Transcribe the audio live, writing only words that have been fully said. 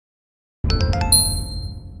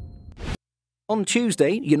On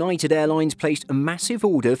Tuesday, United Airlines placed a massive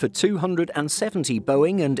order for 270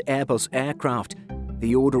 Boeing and Airbus aircraft.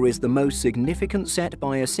 The order is the most significant set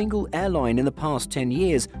by a single airline in the past 10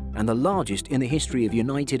 years and the largest in the history of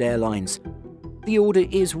United Airlines. The order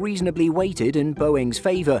is reasonably weighted in Boeing's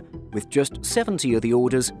favour, with just 70 of the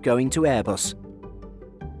orders going to Airbus.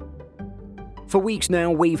 For weeks now,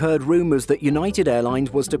 we've heard rumours that United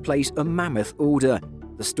Airlines was to place a mammoth order.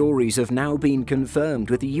 The stories have now been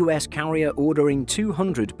confirmed, with the US carrier ordering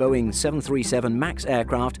 200 Boeing 737 MAX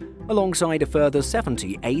aircraft alongside a further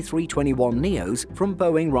 70 A321neos from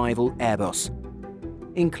Boeing rival Airbus.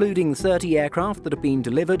 Including 30 aircraft that have been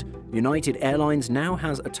delivered, United Airlines now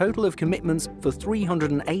has a total of commitments for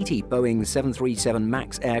 380 Boeing 737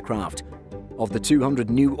 MAX aircraft. Of the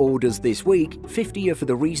 200 new orders this week, 50 are for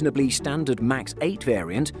the reasonably standard MAX 8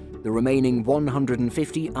 variant. The remaining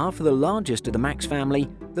 150 are for the largest of the MAX family,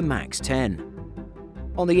 the MAX 10.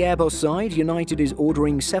 On the Airbus side, United is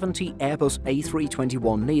ordering 70 Airbus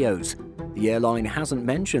A321neos. The airline hasn't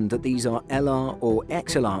mentioned that these are LR or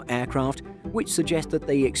XLR aircraft, which suggests that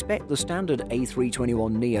they expect the standard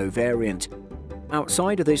A321neo variant.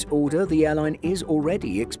 Outside of this order, the airline is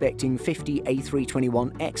already expecting 50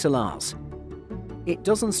 A321XLRs. It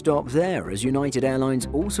doesn't stop there, as United Airlines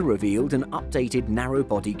also revealed an updated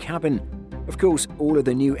narrow-body cabin. Of course, all of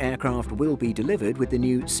the new aircraft will be delivered with the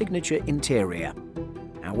new signature interior.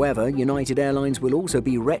 However, United Airlines will also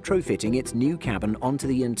be retrofitting its new cabin onto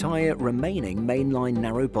the entire remaining mainline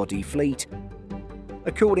narrow-body fleet.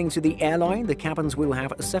 According to the airline, the cabins will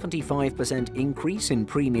have a 75% increase in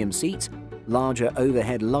premium seats, larger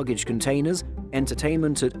overhead luggage containers,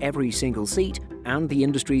 entertainment at every single seat, and the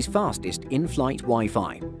industry's fastest in-flight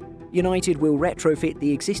Wi-Fi. United will retrofit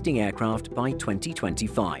the existing aircraft by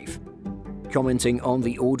 2025. Commenting on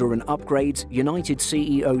the order and upgrades, United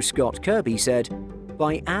CEO Scott Kirby said,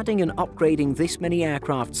 "By adding and upgrading this many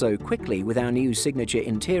aircraft so quickly with our new signature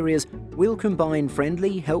interiors, we'll combine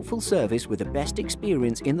friendly, helpful service with the best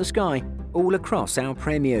experience in the sky all across our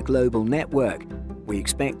premier global network. We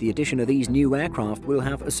expect the addition of these new aircraft will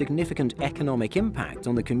have a significant economic impact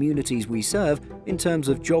on the communities we serve in terms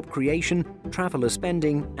of job creation, traveller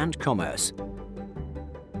spending, and commerce."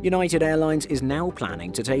 United Airlines is now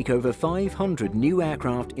planning to take over 500 new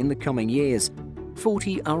aircraft in the coming years.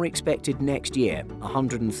 40 are expected next year,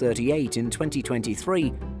 138 in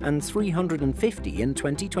 2023, and 350 in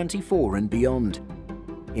 2024 and beyond.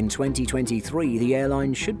 In 2023, the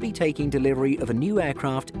airline should be taking delivery of a new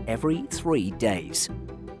aircraft every 3 days.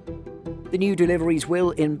 The new deliveries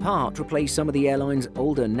will, in part, replace some of the airline's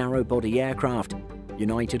older narrow-body aircraft.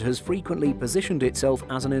 United has frequently positioned itself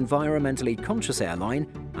as an environmentally conscious airline,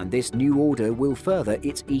 and this new order will further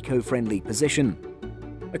its eco-friendly position.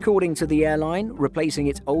 According to the airline, replacing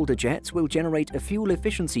its older jets will generate a fuel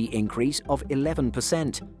efficiency increase of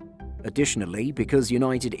 11%. Additionally, because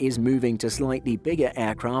United is moving to slightly bigger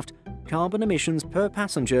aircraft, carbon emissions per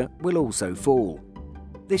passenger will also fall.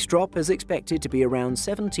 This drop is expected to be around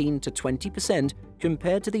 17 to 20%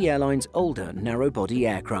 compared to the airline's older narrow-body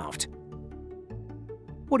aircraft.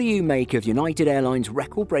 What do you make of United Airlines'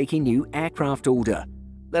 record-breaking new aircraft order?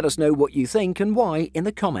 Let us know what you think and why in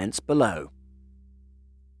the comments below.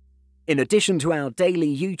 In addition to our daily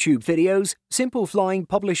YouTube videos, Simple Flying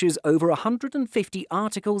publishes over 150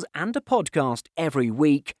 articles and a podcast every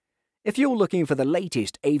week. If you're looking for the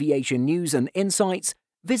latest aviation news and insights,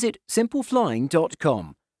 visit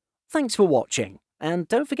simpleflying.com. Thanks for watching, and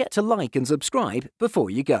don't forget to like and subscribe before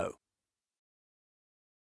you go.